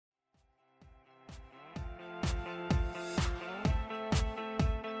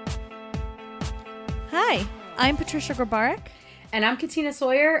Hi, I'm Patricia Grabarek. And I'm Katina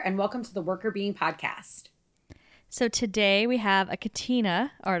Sawyer, and welcome to the Worker Being Podcast. So today we have a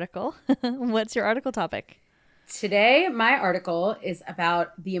Katina article. What's your article topic? Today, my article is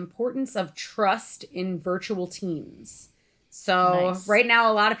about the importance of trust in virtual teams. So Nice. right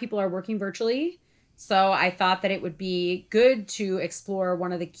now, a lot of people are working virtually. So I thought that it would be good to explore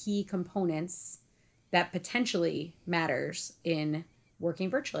one of the key components that potentially matters in working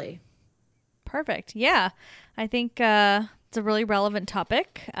virtually. Perfect. Yeah, I think it's a really relevant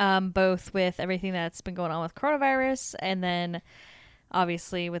topic, both with everything that's been going on with coronavirus and then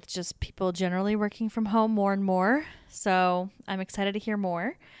obviously with just people generally working from home more and more. So I'm excited to hear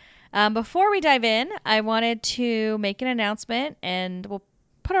more. Before we dive in, I wanted to make an announcement, and we'll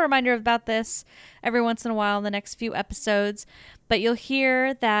put a reminder about this every once in a while in the next few episodes. But you'll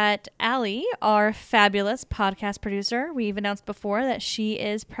hear that Allie, our fabulous podcast producer, we've announced before that she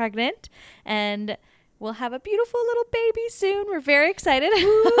is pregnant and we'll have a beautiful little baby soon. We're very excited.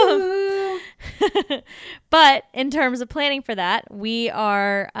 But in terms of planning for that, we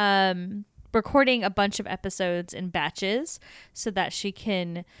are recording a bunch of episodes in batches so that she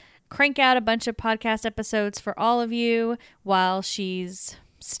can crank out a bunch of podcast episodes for all of you while she's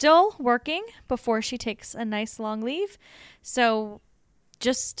still working before she takes a nice long leave. So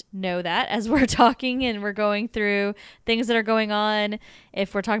just know that as we're talking and we're going through things that are going on,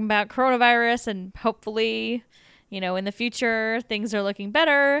 if we're talking about coronavirus and hopefully, in the future things are looking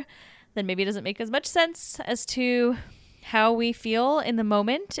better, then maybe it doesn't make as much sense as to how we feel in the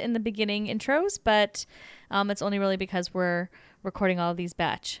moment in the beginning intros, but it's only really because we're recording all of these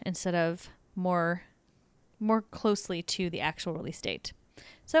batch instead of more closely to the actual release date.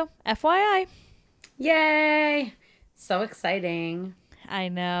 So, FYI. Yay! So exciting. I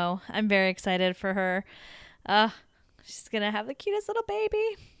know. I'm very excited for her. She's going to have the cutest little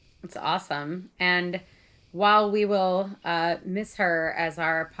baby. It's awesome. And while we will miss her as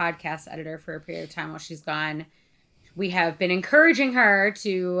our podcast editor for a period of time while she's gone, we have been encouraging her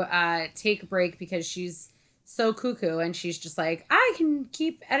to take a break because she's so cuckoo and she's just like, I can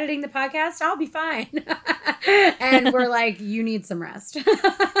keep editing the podcast. I'll be fine. And we're like, you need some rest.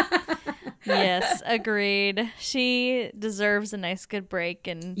 Yes, agreed. She deserves a nice good break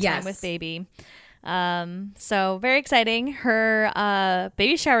and time with baby. So very exciting. Her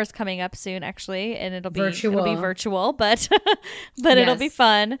baby shower is coming up soon, actually, and it'll be virtual, but it'll be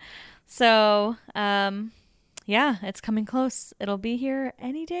fun. So yeah, it's coming close. It'll be here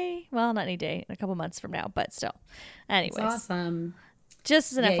any day. Well, not any day, in a couple months from now, but still. Anyways. That's awesome.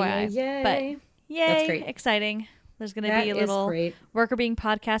 Just as an FYI. Yay. But yay, that's great. Exciting. There's going to be a little Worker Being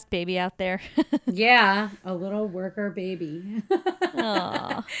podcast baby out there. Yeah, a little worker baby.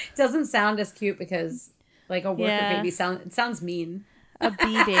 It doesn't sound as cute because like a worker baby sounds mean. A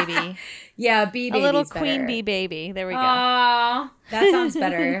bee baby. Yeah, a bee baby. A little queen bee baby. There we go. Aww, that sounds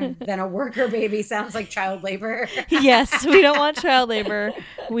better than a worker baby. Sounds like child labor. Yes, we don't want child labor.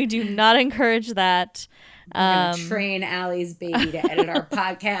 We do not encourage that. We're gonna train Allie's baby to edit our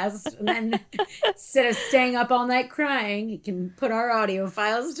podcast, and then instead of staying up all night crying, you can put our audio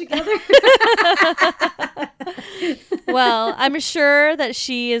files together. Well, I'm sure that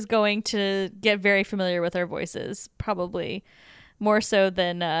she is going to get very familiar with our voices, probably more so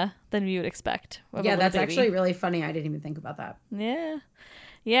than you would expect. Yeah, that's actually really funny. I didn't even think about that. Yeah.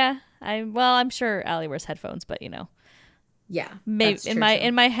 I'm sure Allie wears headphones, but yeah, maybe in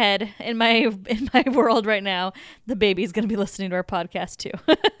my head, in my world right now, the baby's gonna be listening to our podcast too.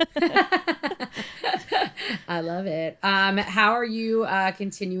 I love it. How are you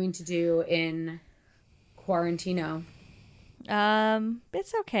continuing to do in Quarantino?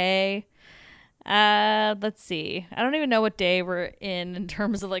 It's okay. Let's see. I don't even know what day we're in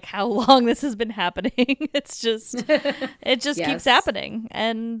terms of like how long this has been happening. It just keeps happening,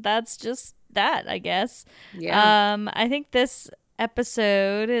 and that's just that, I guess. Yeah. I think this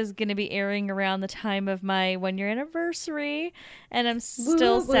episode is going to be airing around the time of my 1-year anniversary, and I'm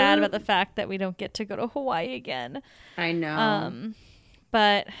still sad about the fact that we don't get to go to Hawaii again. I know.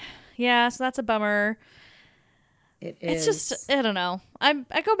 But yeah, so that's a bummer. It's just, I don't know. I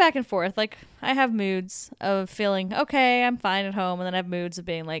go back and forth. Like, I have moods of feeling, okay, I'm fine at home. And then I have moods of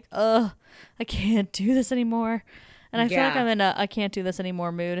being like, ugh, I can't do this anymore. And I feel like I'm in a I can't do this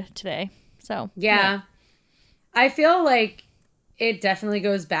anymore mood today. So, yeah. I feel like it definitely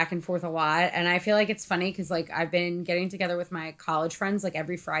goes back and forth a lot. And I feel like it's funny because, like, I've been getting together with my college friends. Like,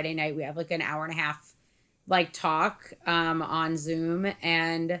 every Friday night, we have, like, an hour and a half, like, talk on Zoom.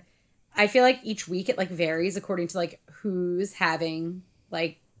 And I feel like each week it, like, varies according to, like, who's having,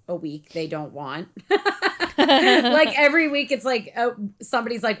 like, a week they don't want. Like every week it's like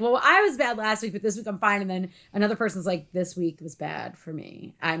somebody's like, well, I was bad last week, but this week I'm fine. And then another person's like, this week was bad for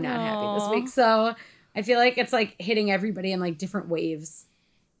me. I'm not happy this week. So I feel like it's like hitting everybody in like different waves.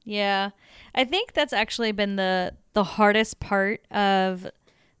 Yeah. I think that's actually been the hardest part of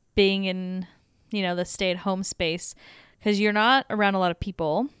being in, the stay-at-home space, because you're not around a lot of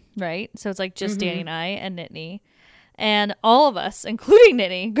people, right? So it's like just Danny and I and Nittany. And all of us, including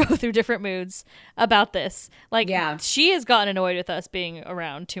Nittany, go through different moods about this. Like, she has gotten annoyed with us being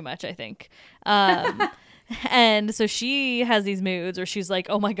around too much, I think. And so she has these moods where she's like,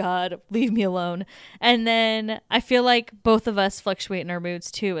 oh my God, leave me alone. And then I feel like both of us fluctuate in our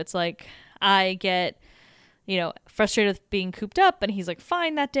moods too. It's like I get, frustrated with being cooped up, and he's like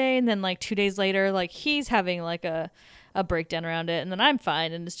fine that day. And then like 2 days later, like he's having like a breakdown around it. And then I'm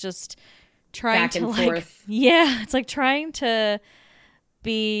fine. And it's just trying back and to forth. it's like trying to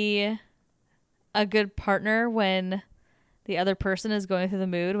be a good partner when the other person is going through the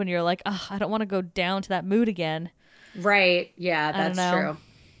mood, when you're like, oh, I don't want to go down to that mood again. Right. Yeah, that's true.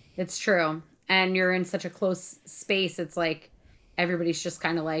 It's true. And you're in such a close space. It's like everybody's just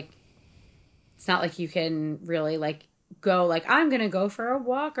kind of like, it's not like you can really like go like, I'm going to go for a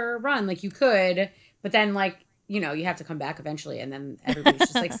walk or a run. Like you could, but then like, you have to come back eventually. And then everybody's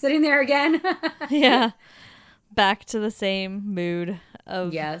just like sitting there again. Yeah. Back to the same mood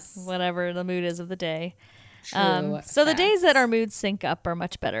of whatever the mood is of the day. So the days that our moods sync up are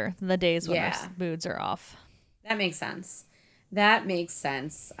much better than the days when our moods are off. That makes sense.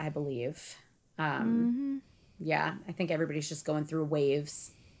 I believe. Yeah, I think everybody's just going through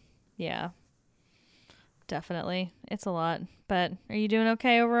waves. Yeah, definitely. It's a lot, but are you doing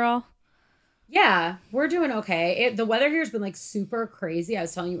okay overall? Yeah, we're doing okay. The weather here has been like super crazy. I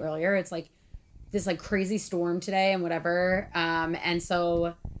was telling you earlier, it's like this like crazy storm today and whatever. And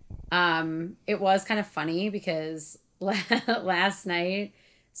so it was kind of funny because last night,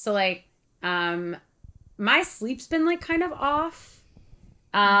 so like my sleep's been like kind of off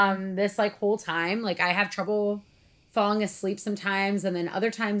this like whole time. Like I have trouble falling asleep sometimes, and then other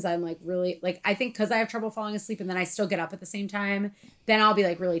times I'm like really like, I think because I have trouble falling asleep and then I still get up at the same time, then I'll be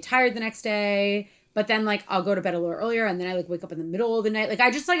like really tired the next day, but then like I'll go to bed a little earlier and then I like wake up in the middle of the night. Like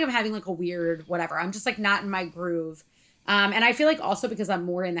I just like I'm having like a weird whatever. I'm just like not in my groove. And I feel like also because I'm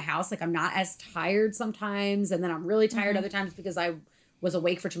more in the house, like I'm not as tired sometimes, and then I'm really tired other times because I was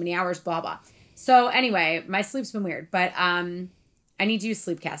awake for too many hours, blah blah. So anyway, my sleep's been weird, but I need to use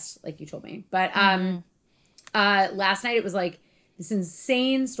Sleepcast like you told me. But last night it was like this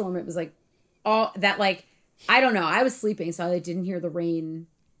insane storm. It was like all that, like, I don't know. I was sleeping, so I didn't hear the rain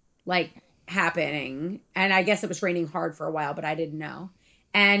like happening. And I guess it was raining hard for a while, but I didn't know.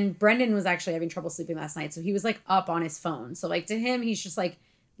 And Brendan was actually having trouble sleeping last night. So he was like up on his phone. So like to him, he's just like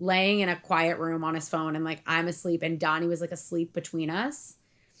laying in a quiet room on his phone, and like I'm asleep and Donnie was like asleep between us.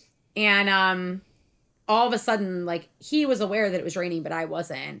 And all of a sudden, like he was aware that it was raining, but I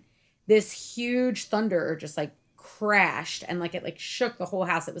wasn't. This huge thunder just like crashed and like it like shook the whole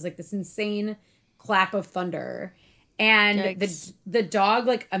house. It was like this insane clap of thunder. And the dog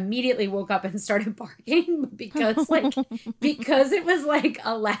like immediately woke up and started barking because it was like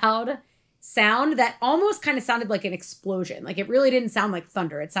a loud sound that almost kind of sounded like an explosion. Like it really didn't sound like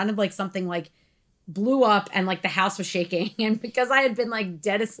thunder. It sounded like something like blew up and like the house was shaking. And because I had been like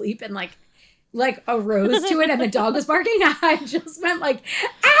dead asleep and like arose to it and the dog was barking, I just went like,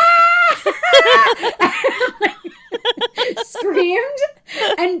 ah! Screamed,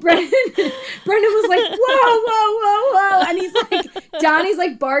 and Brendan was like, whoa, whoa, whoa, whoa, and he's like, Donnie's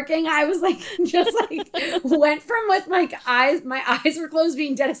like barking. I was like, just like went from with my eyes were closed,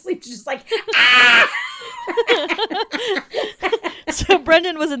 being dead asleep, to just like, ah! So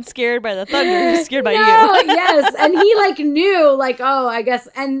Brendan wasn't scared by the thunder, he was scared by you. Yes, and he like knew like, oh, I guess,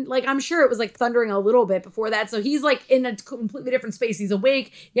 and like I'm sure it was like thundering a little bit before that, so he's like in a completely different space. He's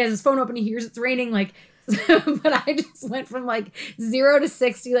awake, he has his phone open, he hears it's raining, like. But I just went from like 0 to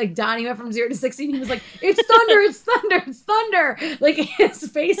 60. Like Donnie went from 0 to 60, and he was like, "It's thunder! It's thunder! It's thunder!" Like his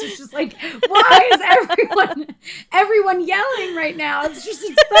face was just like, "Why is everyone yelling right now? It's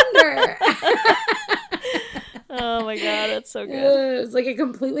thunder!" Oh my god, that's so good. It was like a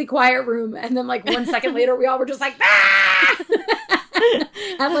completely quiet room, and then like 1 second later, we all were just like, "Ah!"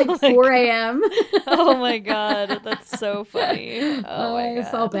 At like 4 a.m. Oh my god, that's so funny. Oh my I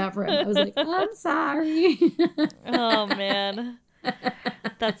felt bad for him. I was like, I'm sorry. Oh man,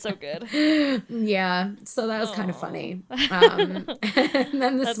 that's so good. Yeah, so that was kind of funny. And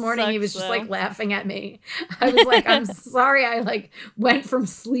then this morning he was just like laughing at me. I was like, I'm sorry, I like went from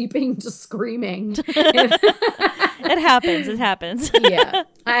sleeping to screaming. It happens. It happens. Yeah,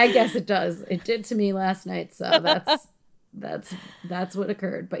 I guess it does. It did to me last night, so that's what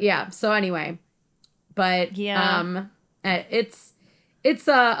occurred. But yeah, so anyway, but Yeah. it's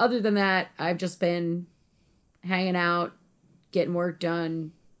other than that, I've just been hanging out, getting work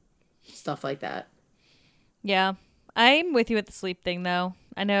done, stuff like that. Yeah. I'm with you with the sleep thing, though.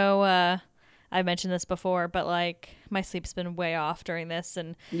 I know I mentioned this before, but like my sleep's been way off during this.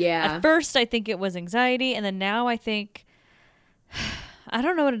 And Yeah. at first, I think it was anxiety. And then now I think, I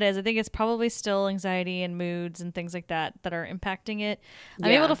don't know what it is. I think it's probably still anxiety and moods and things like that that are impacting it.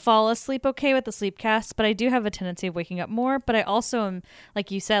 I'm able to fall asleep okay with the sleep cast, but I do have a tendency of waking up more. But I also am, like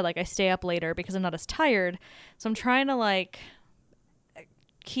you said, like I stay up later because I'm not as tired. So I'm trying to like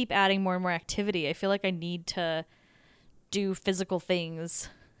keep adding more and more activity. I feel like I need to do physical things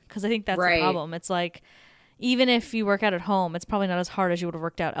because I think that's the problem. It's like even if you work out at home, it's probably not as hard as you would have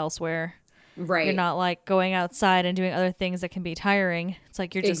worked out elsewhere. Right. You're not like going outside and doing other things that can be tiring. It's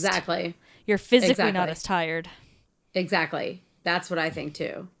like you're just you're physically not as tired. Exactly. That's what I think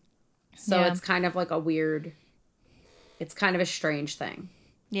too. So it's kind of like it's kind of a strange thing.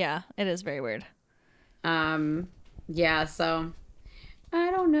 Yeah, it is very weird. Yeah, so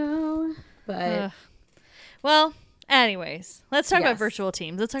I don't know, but well, anyways, let's talk about virtual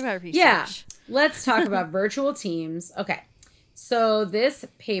teams. Let's talk about research. Yeah, let's talk about virtual teams. Okay, so this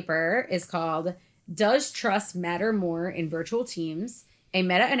paper is called "Does Trust Matter More in Virtual Teams? A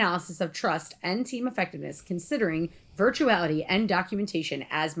Meta-Analysis of Trust and Team Effectiveness Considering Virtuality and Documentation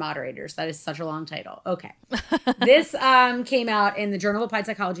as Moderators." That is such a long title. Okay, this came out in the Journal of Applied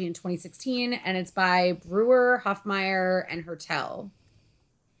Psychology in 2016, and it's by Brewer, Hoffmeyer, and Hertel.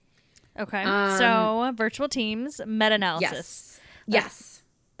 Okay. So virtual teams, meta-analysis. Yes.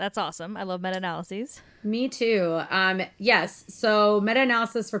 That's awesome. I love meta-analyses. Me too. Yes. So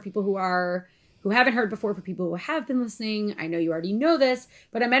meta-analysis for people who haven't heard before, for people who have been listening, I know you already know this,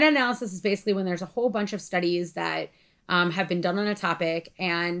 but a meta-analysis is basically when there's a whole bunch of studies that have been done on a topic,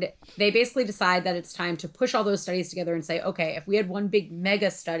 and they basically decide that it's time to push all those studies together and say, okay, if we had one big mega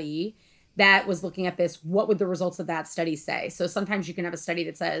study that was looking at this, what would the results of that study say? So sometimes you can have a study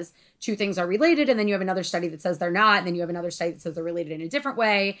that says two things are related, and then you have another study that says they're not, and then you have another study that says they're related in a different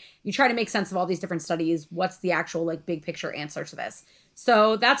way. You try to make sense of all these different studies. What's the actual like big picture answer to this?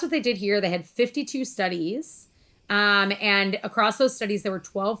 So that's what they did here. They had 52 studies. And across those studies, there were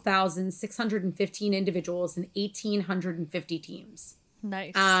 12,615 individuals and 1,850 teams.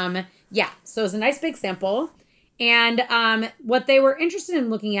 Nice. Yeah. So it's a nice big sample. And what they were interested in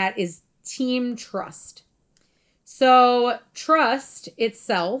looking at is team trust. So trust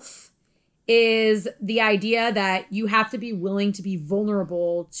itself is the idea that you have to be willing to be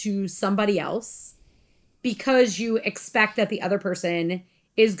vulnerable to somebody else because you expect that the other person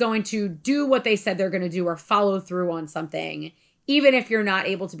is going to do what they said they're going to do or follow through on something, even if you're not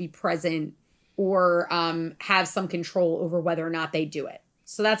able to be present or have some control over whether or not they do it.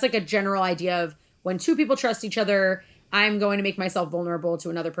 So that's like a general idea of when two people trust each other, I'm going to make myself vulnerable to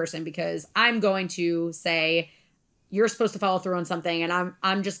another person because I'm going to say, you're supposed to follow through on something, and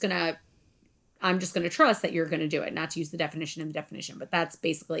I'm just gonna trust that you're gonna do it, not to use the definition in the definition, but that's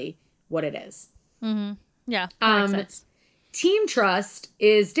basically what it is. Mm-hmm. Yeah, that makes sense. Team trust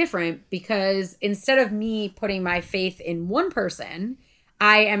is different because instead of me putting my faith in one person,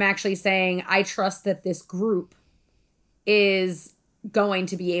 I am actually saying I trust that this group is going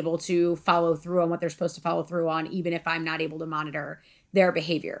to be able to follow through on what they're supposed to follow through on, even if I'm not able to monitor their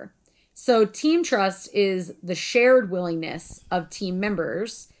behavior. So team trust is the shared willingness of team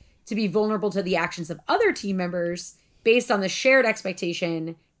members to be vulnerable to the actions of other team members based on the shared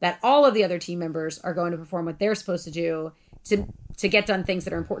expectation that all of the other team members are going to perform what they're supposed to do to get done things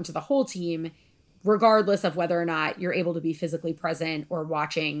that are important to the whole team, regardless of whether or not you're able to be physically present or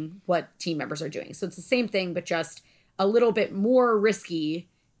watching what team members are doing. So it's the same thing, but just a little bit more risky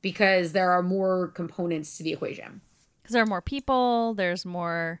because there are more components to the equation. Because there are more people, there's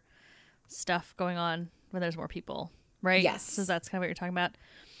more stuff going on when there's more people, right? Yes. So that's kind of what you're talking about.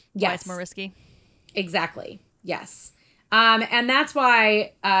 Yes. Why it's more risky. Exactly. Yes. And that's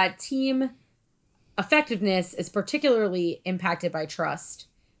why team effectiveness is particularly impacted by trust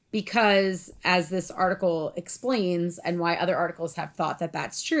because, as this article explains, and why other articles have thought that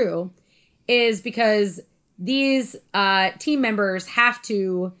that's true, is because these team members have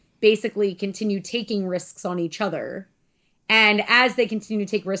to basically continue taking risks on each other. And as they continue to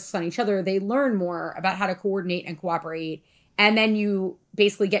take risks on each other, they learn more about how to coordinate and cooperate. And then you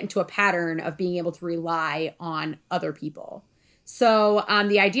basically get into a pattern of being able to rely on other people. So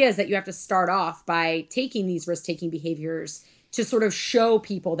the idea is that you have to start off by taking these risk-taking behaviors to sort of show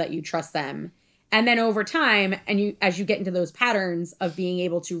people that you trust them. And then over time, as you get into those patterns of being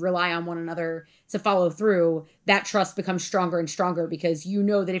able to rely on one another to follow through, that trust becomes stronger and stronger because you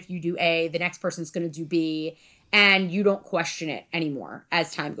know that if you do A, the next person's going to do B, and you don't question it anymore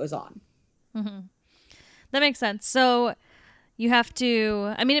as time goes on. Mm-hmm. That makes sense. So you have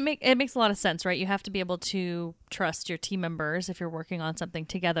to, I mean, it makes a lot of sense, right? You have to be able to trust your team members if you're working on something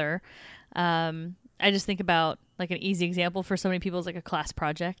together. I just think about like an easy example for so many people is like a class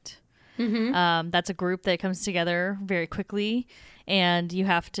project. Mm-hmm. That's a group that comes together very quickly, and you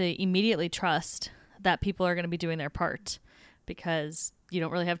have to immediately trust that people are going to be doing their part because you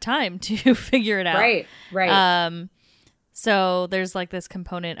don't really have time to figure it out. Right. So there's like this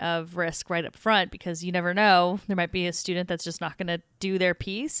component of risk right up front because you never know. There might be a student that's just not going to do their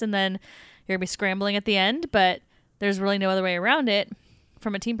piece, and then you're going to be scrambling at the end, but there's really no other way around it.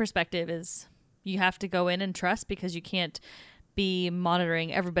 From a team perspective is you have to go in and trust because you can't be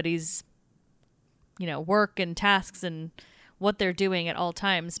monitoring everybody's, work and tasks and what they're doing at all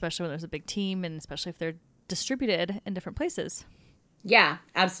times, especially when there's a big team and especially if they're distributed in different places. Yeah,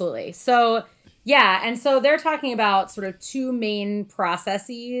 absolutely. So, yeah. And so they're talking about sort of two main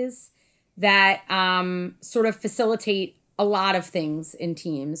processes that sort of facilitate a lot of things in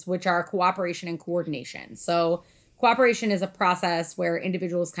teams, which are cooperation and coordination. So cooperation is a process where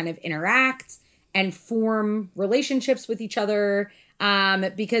individuals kind of interact and form relationships with each other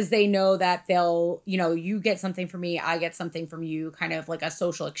because they know that they'll, you get something from me, I get something from you, kind of like a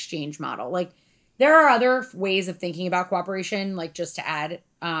social exchange model. Like there are other ways of thinking about cooperation, like just to add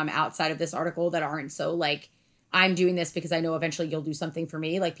outside of this article that aren't so like, I'm doing this because I know eventually you'll do something for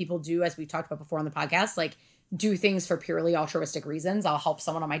me. Like people do, as we've talked about before on the podcast, like do things for purely altruistic reasons. I'll help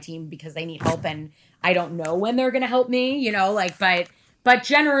someone on my team because they need help and I don't know when they're going to help me, but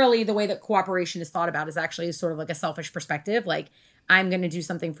generally the way that cooperation is thought about is actually sort of like a selfish perspective. Like I'm going to do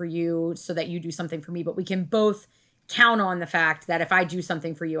something for you so that you do something for me, but we can both count on the fact that if I do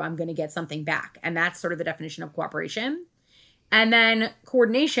something for you, I'm going to get something back. And that's sort of the definition of cooperation. And then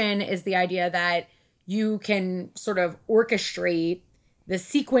coordination is the idea that you can sort of orchestrate the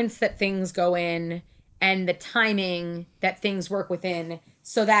sequence that things go in and the timing that things work within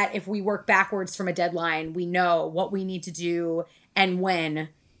so that if we work backwards from a deadline, we know what we need to do and when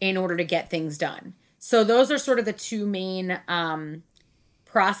in order to get things done. So those are sort of the two main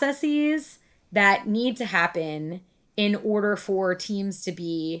processes that need to happen in order for teams to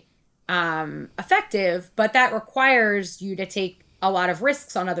be effective, but that requires you to take a lot of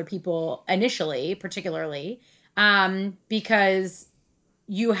risks on other people initially, particularly because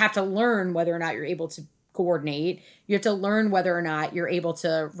you have to learn whether or not you're able to coordinate. You have to learn whether or not you're able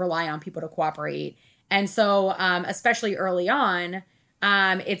to rely on people to cooperate. And so, especially early on,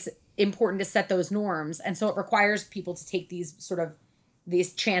 it's important to set those norms. And so it requires people to take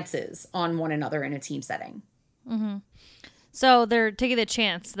these chances on one another in a team setting. Mm-hmm. So they're taking the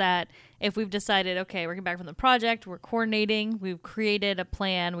chance that if we've decided, okay, we're getting back from the project, we're coordinating, we've created a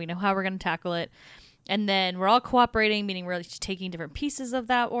plan, we know how we're going to tackle it, and then we're all cooperating, meaning we're just taking different pieces of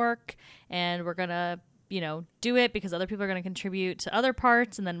that work, and we're going to, do it because other people are going to contribute to other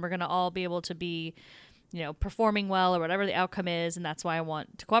parts, and then we're going to all be able to be, performing well or whatever the outcome is, and that's why I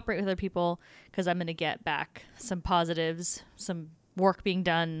want to cooperate with other people because I'm going to get back some positives, some work being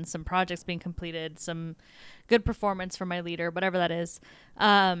done, some projects being completed, some good performance from my leader, whatever that is.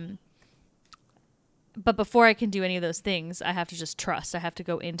 But before I can do any of those things, I have to just trust. I have to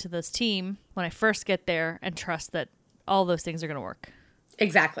go into this team when I first get there and trust that all those things are going to work.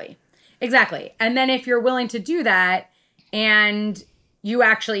 Exactly. And then if you're willing to do that and you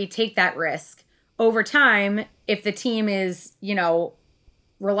actually take that risk over time, if the team is,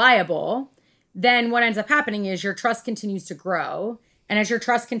 reliable, then what ends up happening is your trust continues to grow. And as your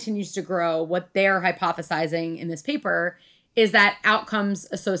trust continues to grow, what they're hypothesizing in this paper is that outcomes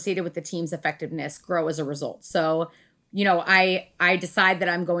associated with the team's effectiveness grow as a result. So, I decide that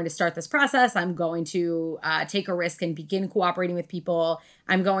I'm going to start this process. I'm going to take a risk and begin cooperating with people.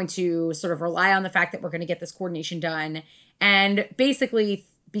 I'm going to sort of rely on the fact that we're going to get this coordination done. And basically,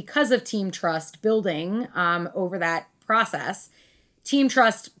 because of team trust building over that process, team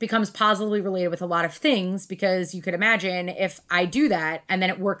trust becomes positively related with a lot of things because you could imagine if I do that and then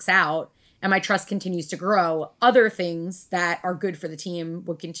it works out and my trust continues to grow, other things that are good for the team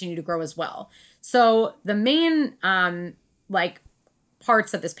will continue to grow as well. So the main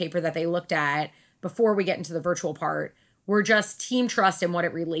parts of this paper that they looked at before we get into the virtual part were just team trust and what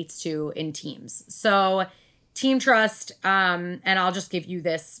it relates to in teams. So team trust, and I'll just give you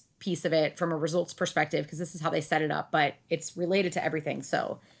this piece of it from a results perspective because this is how they set it up, but it's related to everything.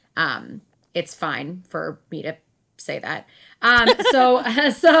 So it's fine for me to say that.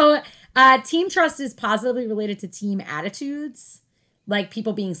 So Team trust is positively related to team attitudes, like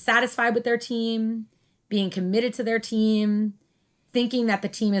people being satisfied with their team, being committed to their team, thinking that the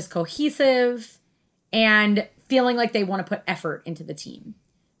team is cohesive, and feeling like they want to put effort into the team.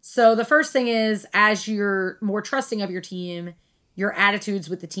 So the first thing is, as you're more trusting of your team, your attitudes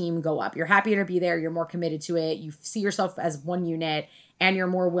with the team go up. You're happier to be there. You're more committed to it. You see yourself as one unit, and you're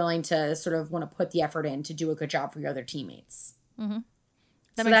more willing to sort of want to put the effort in to do a good job for your other teammates. Mm-hmm.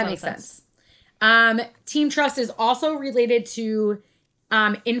 That makes sense. Team trust is also related to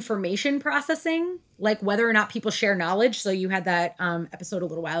information processing, like whether or not people share knowledge. So you had that episode a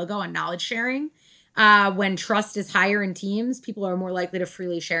little while ago on knowledge sharing. When trust is higher in teams, people are more likely to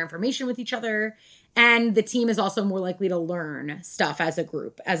freely share information with each other. And the team is also more likely to learn stuff as a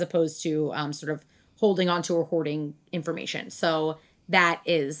group, as opposed to sort of holding onto or hoarding information. So that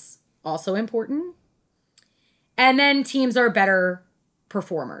is also important. And then teams are better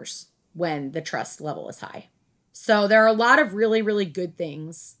performers when the trust level is high. So there are a lot of really, really good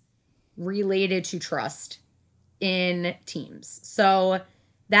things related to trust in teams. So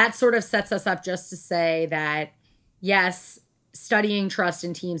that sort of sets us up just to say that, yes, studying trust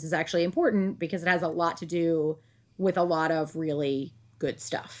in teams is actually important because it has a lot to do with a lot of really good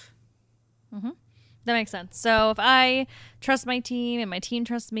stuff. Mm-hmm. That makes sense. So if I trust my team and my team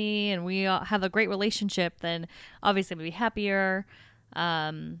trusts me and we all have a great relationship, then obviously we'll be happier.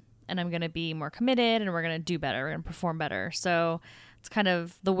 And I'm going to be more committed and we're going to do better. We're going to perform better. So it's kind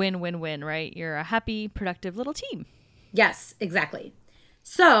of the win-win-win, right? You're a happy, productive little team. Yes, exactly.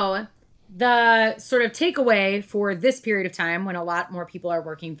 So the sort of takeaway for this period of time when a lot more people are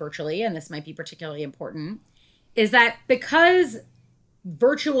working virtually, and this might be particularly important, is that because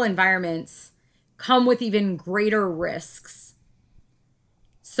virtual environments come with even greater risks.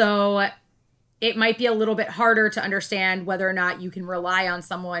 So it might be a little bit harder to understand whether or not you can rely on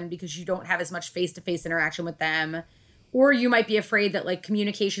someone because you don't have as much face-to-face interaction with them. Or you might be afraid that like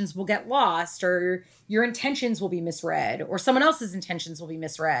communications will get lost, or your intentions will be misread, or someone else's intentions will be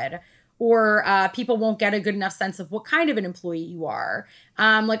misread, or people won't get a good enough sense of what kind of an employee you are.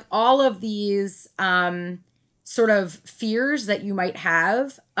 Like all of these sort of fears that you might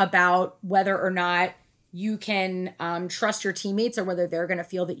have about whether or not you can trust your teammates or whether they're going to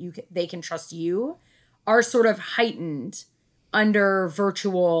feel that they can trust you are sort of heightened under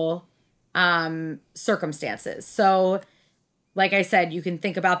virtual circumstances. So like I said, you can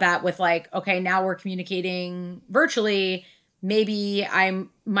think about that with like, okay, now we're communicating virtually. Maybe I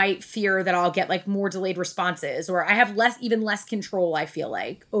might fear that I'll get like more delayed responses, or I have even less control, I feel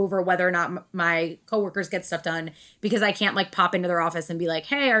like, over whether or not my coworkers get stuff done because I can't like pop into their office and be like,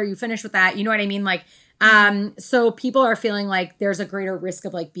 hey, are you finished with that? You know what I mean? Like, so people are feeling like there's a greater risk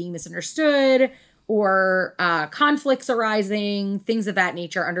of like being misunderstood or conflicts arising, things of that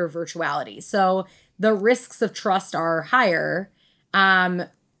nature under virtuality. So the risks of trust are higher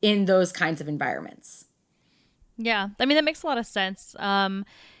in those kinds of environments. Yeah, I mean, that makes a lot of sense.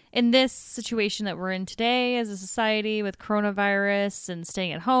 In this situation that we're in today as a society with coronavirus and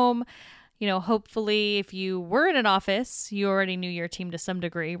staying at home, you know, hopefully if you were in an office, you already knew your team to some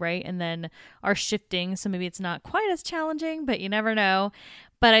degree, right? And then are shifting. So maybe it's not quite as challenging, but you never know.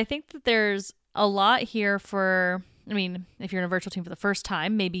 But I think that there's a lot here for, I mean, if you're in a virtual team for the first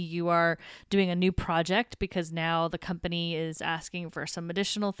time, maybe you are doing a new project because now the company is asking for some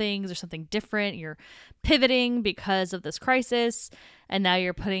additional things or something different. You're pivoting because of this crisis, and now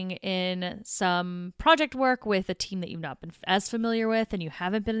you're putting in some project work with a team that you've not been as familiar with and you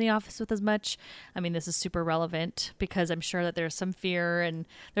haven't been in the office with as much. I mean, this is super relevant because I'm sure that there's some fear, and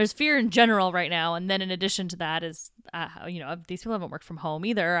there's fear in general right now. And then in addition to that is, you know, these people haven't worked from home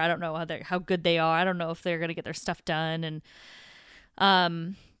either. I don't know how good they are. I don't know if they're going to get their stuff done.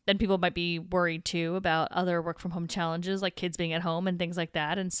 And then people might be worried too about other work from home challenges like kids being at home and things like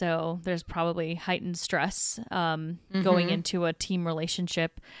that. And so there's probably heightened stress going into a team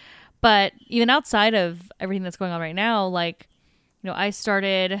relationship. But even outside of everything that's going on right now, like, you know, I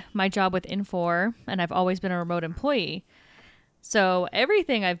started my job with Infor and I've always been a remote employee. So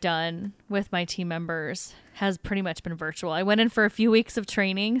everything I've done with my team members has pretty much been virtual. I went in for a few weeks of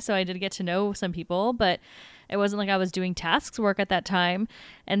training, so I did get to know some people, but it wasn't like I was doing tasks work at that time.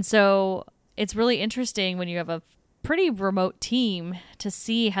 And so it's really interesting when you have a pretty remote team to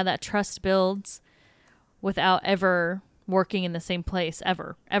see how that trust builds without ever working in the same place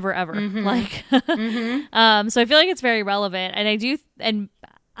ever. Like, so I feel like it's very relevant. And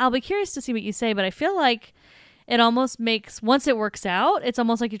I'll be curious to see what you say, but I feel like it almost makes, once it works out, it's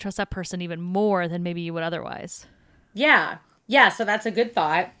almost like you trust that person even more than maybe you would otherwise. Yeah. So that's a good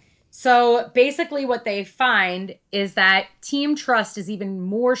thought. So basically, what they find is that team trust is even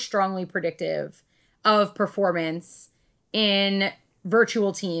more strongly predictive of performance in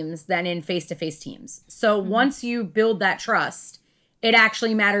virtual teams than in face-to-face teams. So once you build that trust, it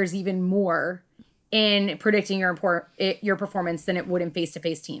actually matters even more in predicting your performance than it would in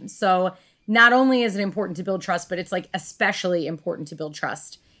face-to-face teams. So not only is it important to build trust, but it's like especially important to build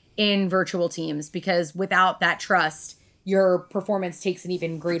trust in virtual teams, because without that trust, your performance takes an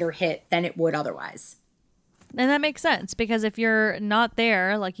even greater hit than it would otherwise. And that makes sense, because if you're not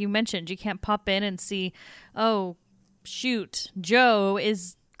there, like you mentioned, you can't pop in and see, oh, shoot, Joe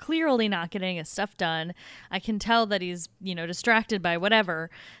is clearly not getting his stuff done. I can tell that he's, distracted by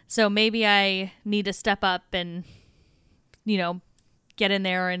whatever. So maybe I need to step up and, get in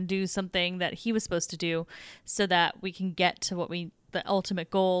there and do something that he was supposed to do so that we can get to the ultimate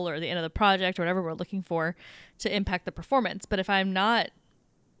goal or the end of the project or whatever we're looking for to impact the performance. But if I'm not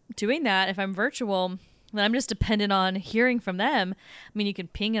doing that, if I'm virtual, then I'm just dependent on hearing from them. I mean, you can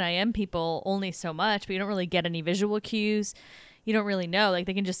ping and IM people only so much, but you don't really get any visual cues. You don't really know. Like,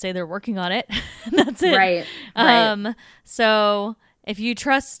 they can just say they're working on it. And that's it. Right. So if you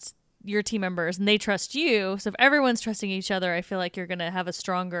trust your team members and they trust you, so if everyone's trusting each other, I feel like you're going to have a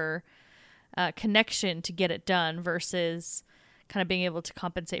stronger connection to get it done versus kind of being able to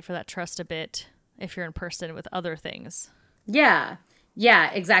compensate for that trust a bit if you're in person with other things. Yeah,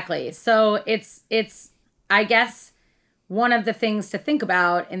 exactly. So it's I guess one of the things to think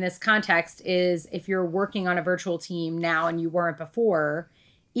about in this context is if you're working on a virtual team now and you weren't before,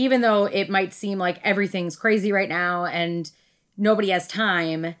 even though it might seem like everything's crazy right now and nobody has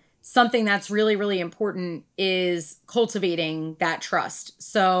time, something that's really, really important is cultivating that trust.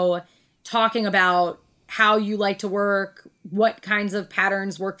 So talking about how you like to work, what kinds of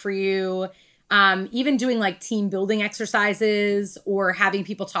patterns work for you, even doing like team building exercises or having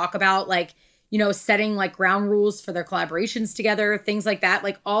people talk about like, setting like ground rules for their collaborations together, things like that.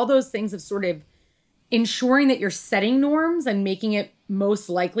 Like all those things of sort of ensuring that you're setting norms and making it most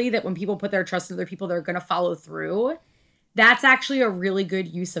likely that when people put their trust in other people, they're going to follow through. That's actually a really good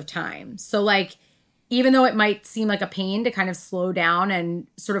use of time. So like, even though it might seem like a pain to kind of slow down and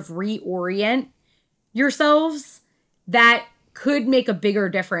sort of reorient yourselves, that could make a bigger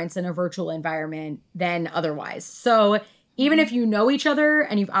difference in a virtual environment than otherwise. So even if you know each other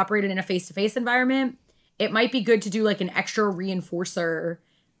and you've operated in a face-to-face environment, it might be good to do like an extra reinforcer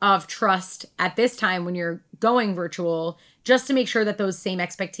of trust at this time when you're going virtual, just to make sure that those same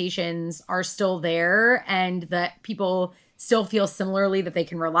expectations are still there and that people still feel similarly that they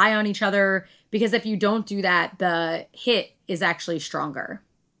can rely on each other. Because if you don't do that, the hit is actually stronger.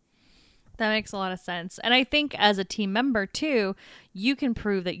 That makes a lot of sense. And I think as a team member too, you can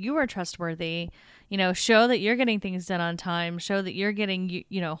prove that you are trustworthy, show that you're getting things done on time, show that you're getting,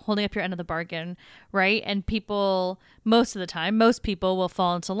 holding up your end of the bargain, right? And most people will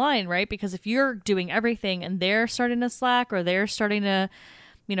fall into line, right? Because if you're doing everything and they're starting to slack or they're starting to,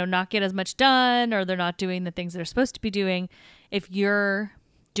 not get as much done or they're not doing the things they're supposed to be doing, if you're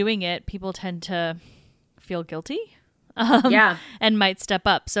doing it, people tend to feel guilty. And might step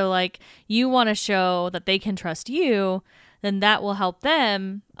up. So like you want to show that they can trust you, then that will help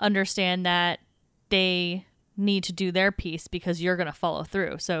them understand that they need to do their piece because you're going to follow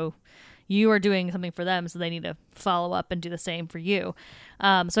through. So you are doing something for them, so they need to follow up and do the same for you. So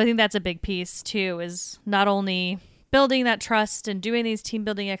I think that's a big piece too, is not only building that trust and doing these team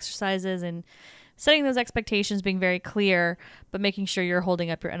building exercises and setting those expectations, being very clear, but making sure you're holding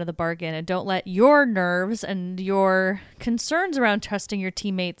up your end of the bargain and don't let your nerves and your concerns around trusting your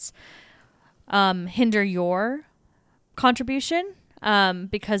teammates hinder your contribution,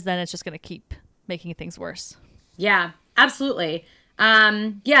 because then it's just going to keep making things worse. Yeah, absolutely. So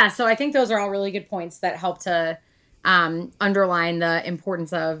I think those are all really good points that help to underline the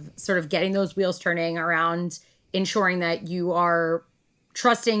importance of sort of getting those wheels turning around ensuring that you are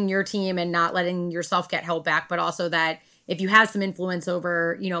trusting your team and not letting yourself get held back, but also that if you have some influence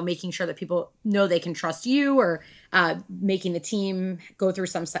over, making sure that people know they can trust you, or making the team go through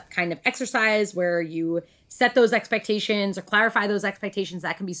some kind of exercise where you set those expectations or clarify those expectations,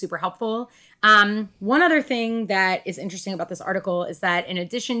 that can be super helpful. One other thing that is interesting about this article is that in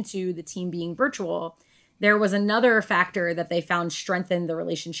addition to the team being virtual, there was another factor that they found strengthened the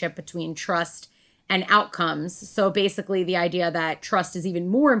relationship between trust and outcomes. So basically the idea that trust is even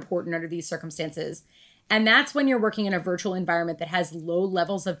more important under these circumstances. And that's when you're working in a virtual environment that has low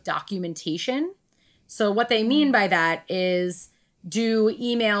levels of documentation. So what they mean by that is, do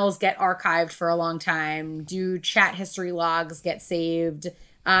emails get archived for a long time? Do chat history logs get saved?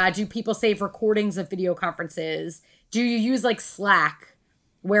 Do people save recordings of video conferences? Do you use like Slack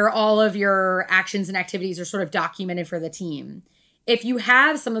where all of your actions and activities are sort of documented for the team. If you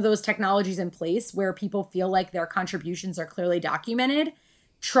have some of those technologies in place where people feel like their contributions are clearly documented,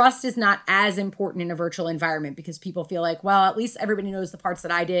 trust is not as important in a virtual environment because people feel like, well, at least everybody knows the parts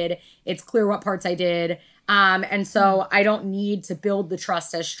that I did. It's clear what parts I did. And so I don't need to build the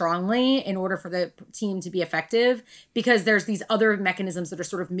trust as strongly in order for the team to be effective because there's these other mechanisms that are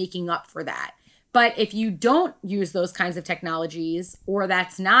sort of making up for that. But if you don't use those kinds of technologies, or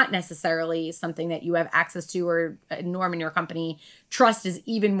that's not necessarily something that you have access to or a norm in your company, trust is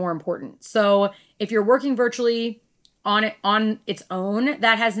even more important. So if you're working virtually on its own,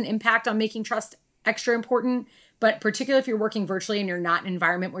 that has an impact on making trust extra important. But particularly if you're working virtually and you're not in an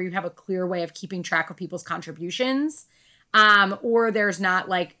environment where you have a clear way of keeping track of people's contributions, or there's not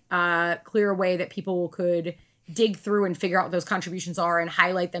like a clear way that people could dig through and figure out what those contributions are and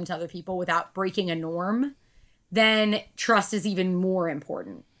highlight them to other people without breaking a norm, then trust is even more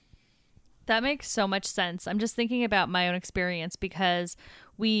important. That makes so much sense. I'm just thinking about my own experience because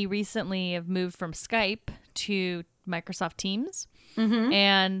we recently have moved from Skype to Microsoft Teams,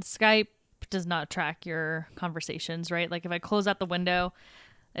 and Skype does not track your conversations, right? Like if I close out the window,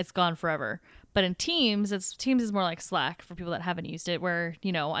 it's gone forever. But in Teams, Teams is more like Slack for people that haven't used it, where,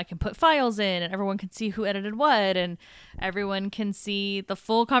 you know, I can put files in and everyone can see who edited what and everyone can see the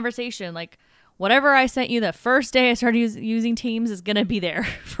full conversation. Like whatever I sent you the first day I started using Teams is going to be there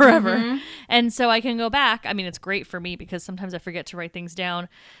forever. And so I can go back. I mean, it's great for me because sometimes I forget to write things down.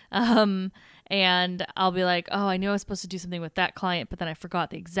 And I'll be like, oh, I knew I was supposed to do something with that client, but then I forgot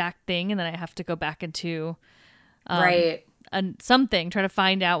the exact thing. And then I have to go back into something, try to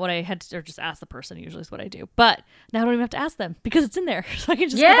find out what I had to, or just ask the person usually is what I do. But now I don't even have to ask them because it's in there. So I can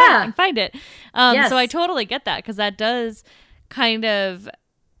just go back and find it. So I totally get that because that does kind of,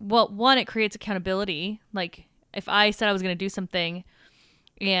 well, one, it creates accountability. Like if I said I was going to do something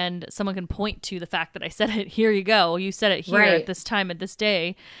and someone can point to the fact that I said it, here you go, you said it here at this time at this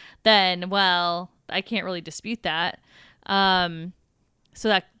day, then, well, I can't really dispute that. So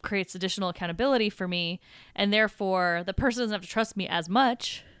that creates additional accountability for me. And therefore, the person doesn't have to trust me as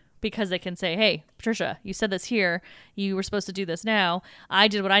much because they can say, hey, Patricia, you said this here. You were supposed to do this now. I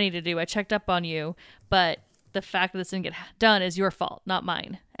did what I needed to do. I checked up on you. But the fact that this didn't get done is your fault, not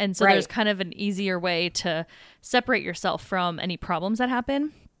mine. And so there's kind of an easier way to separate yourself from any problems that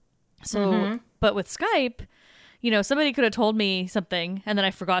happen. So, but with Skype, you know, somebody could have told me something and then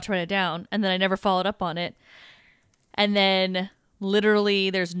I forgot to write it down and then I never followed up on it. And then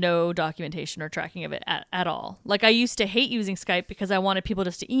literally there's no documentation or tracking of it at all. Like I used to hate using Skype because I wanted people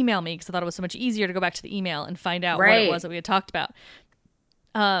just to email me because I thought it was so much easier to go back to the email and find out what it was that we had talked about.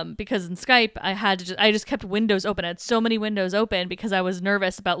 Because in Skype, I just kept windows open. I had so many windows open because I was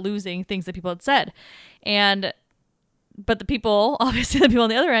nervous about losing things that people had said. But the people on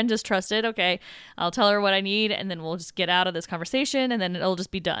the other end just trusted, okay, I'll tell her what I need and then we'll just get out of this conversation and then it'll just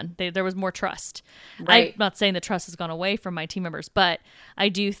be done. There was more trust. I'm not saying the trust has gone away from my team members, but I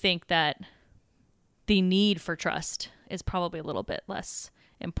do think that the need for trust is probably a little bit less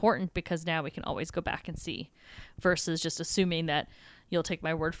important because now we can always go back and see versus just assuming that you'll take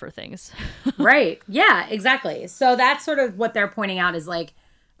my word for things. Right. Yeah, exactly. So that's sort of what they're pointing out is like,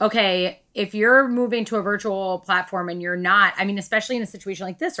 okay, if you're moving to a virtual platform and you're not, I mean, especially in a situation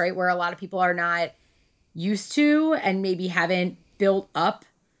like this, right, where a lot of people are not used to and maybe haven't built up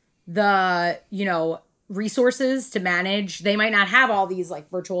the, you know, resources to manage, they might not have all these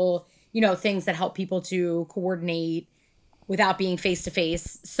like virtual, you know, things that help people to coordinate without being face to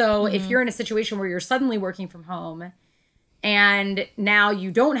face. So if you're in a situation where you're suddenly working from home and now you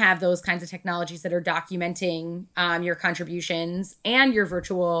don't have those kinds of technologies that are documenting your contributions and you're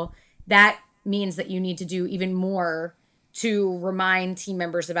virtual, that means that you need to do even more to remind team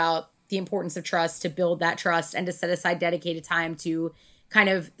members about the importance of trust, to build that trust, and to set aside dedicated time to kind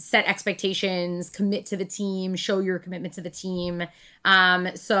of set expectations, commit to the team, show your commitment to the team.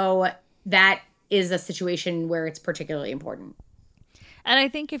 So that is a situation where it's particularly important. And I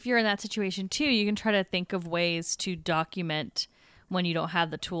think if you're in that situation too, you can try to think of ways to document when you don't have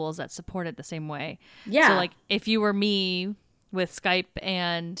the tools that support it the same way. Yeah. So like if you were me with Skype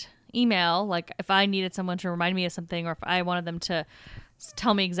and email, like if I needed someone to remind me of something or if I wanted them to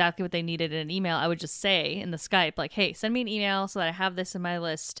tell me exactly what they needed in an email, I would just say in the Skype, like, hey, send me an email so that I have this in my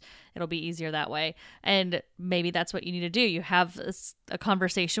list. It'll be easier that way. And maybe that's what you need to do. You have a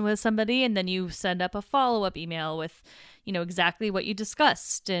conversation with somebody and then you send up a follow-up email with, you know, exactly what you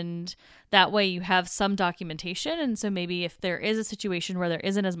discussed. And that way you have some documentation. And so maybe if there is a situation where there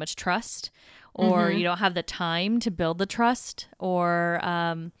isn't as much trust or you don't have the time to build the trust or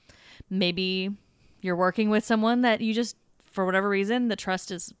maybe you're working with someone that you just for whatever reason the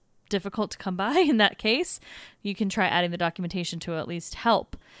trust is difficult to come by in that case, you can try adding the documentation to at least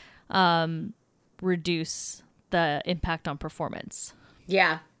help reduce the impact on performance.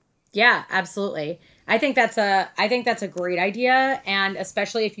 Yeah, absolutely. I think that's a great idea. And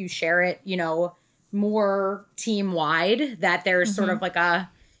especially if you share it, more team wide, that there's sort of like a,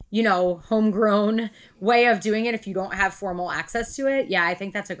 homegrown way of doing it if you don't have formal access to it. Yeah, I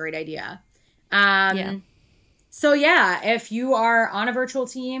think that's a great idea. So yeah, if you are on a virtual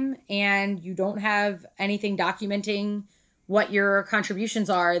team and you don't have anything documenting what your contributions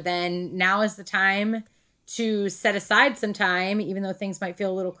are, then now is the time to set aside some time, even though things might feel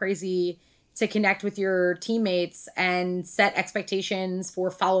a little crazy, to connect with your teammates and set expectations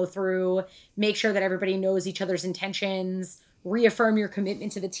for follow through, make sure that everybody knows each other's intentions, reaffirm your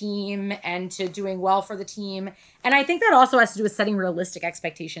commitment to the team and to doing well for the team. And I think that also has to do with setting realistic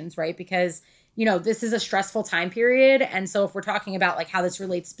expectations, right? Because, this is a stressful time period. And so if we're talking about like how this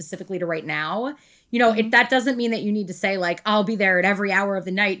relates specifically to right now, that doesn't mean that you need to say like, I'll be there at every hour of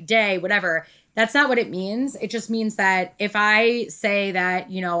the night, day, whatever. That's not what it means. It just means that if I say that,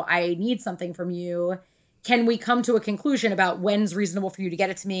 I need something from you, can we come to a conclusion about when's reasonable for you to get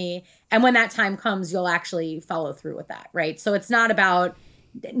it to me? And when that time comes, you'll actually follow through with that, right? So it's not about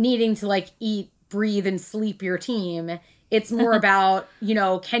needing to like eat, breathe, and sleep your team. It's more about,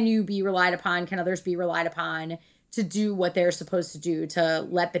 can you be relied upon? Can others be relied upon to do what they're supposed to do to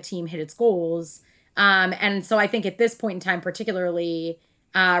let the team hit its goals? And so I think at this point in time, particularly,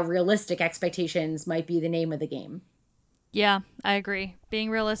 realistic expectations might be the name of the game. Yeah, I agree. Being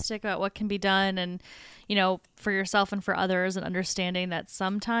realistic about what can be done and, for yourself and for others, and understanding that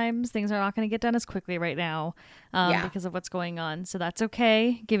sometimes things are not going to get done as quickly right now because of what's going on. So that's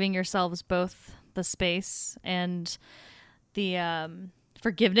okay. Giving yourselves both the space and the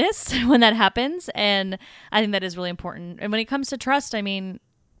forgiveness when that happens. And I think that is really important. And when it comes to trust, I mean,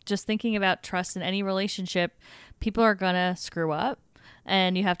 just thinking about trust in any relationship, people are going to screw up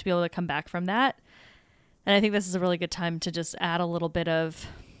and you have to be able to come back from that. And I think this is a really good time to just add a little bit of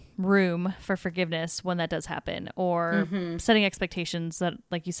room for forgiveness when that does happen, or setting expectations that,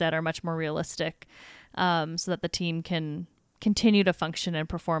 like you said, are much more realistic, so that the team can continue to function and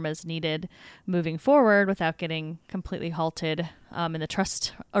perform as needed moving forward without getting completely halted in the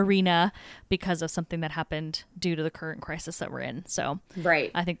trust arena because of something that happened due to the current crisis that we're in. So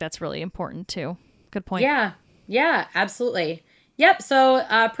right. I think that's really important too. Good point. Yeah, absolutely. Yep. So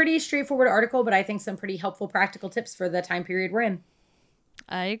pretty straightforward article, but I think some pretty helpful practical tips for the time period we're in.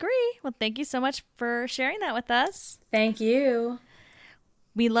 I agree. Well, thank you so much for sharing that with us. Thank you.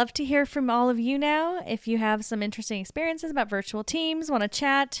 We love to hear from all of you now. If you have some interesting experiences about virtual teams, want to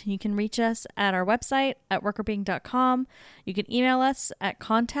chat, you can reach us at our website at workrbeeing.com. You can email us at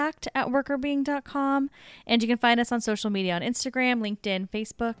contact@workrbeeing.com. And you can find us on social media on Instagram, LinkedIn,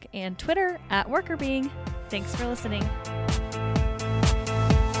 Facebook, and Twitter at workrbeeing. Thanks for listening.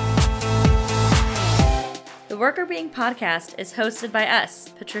 The Worker Being podcast is hosted by us,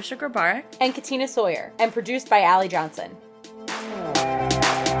 Patricia Grabarek and Katina Sawyer, and produced by Allie Johnson.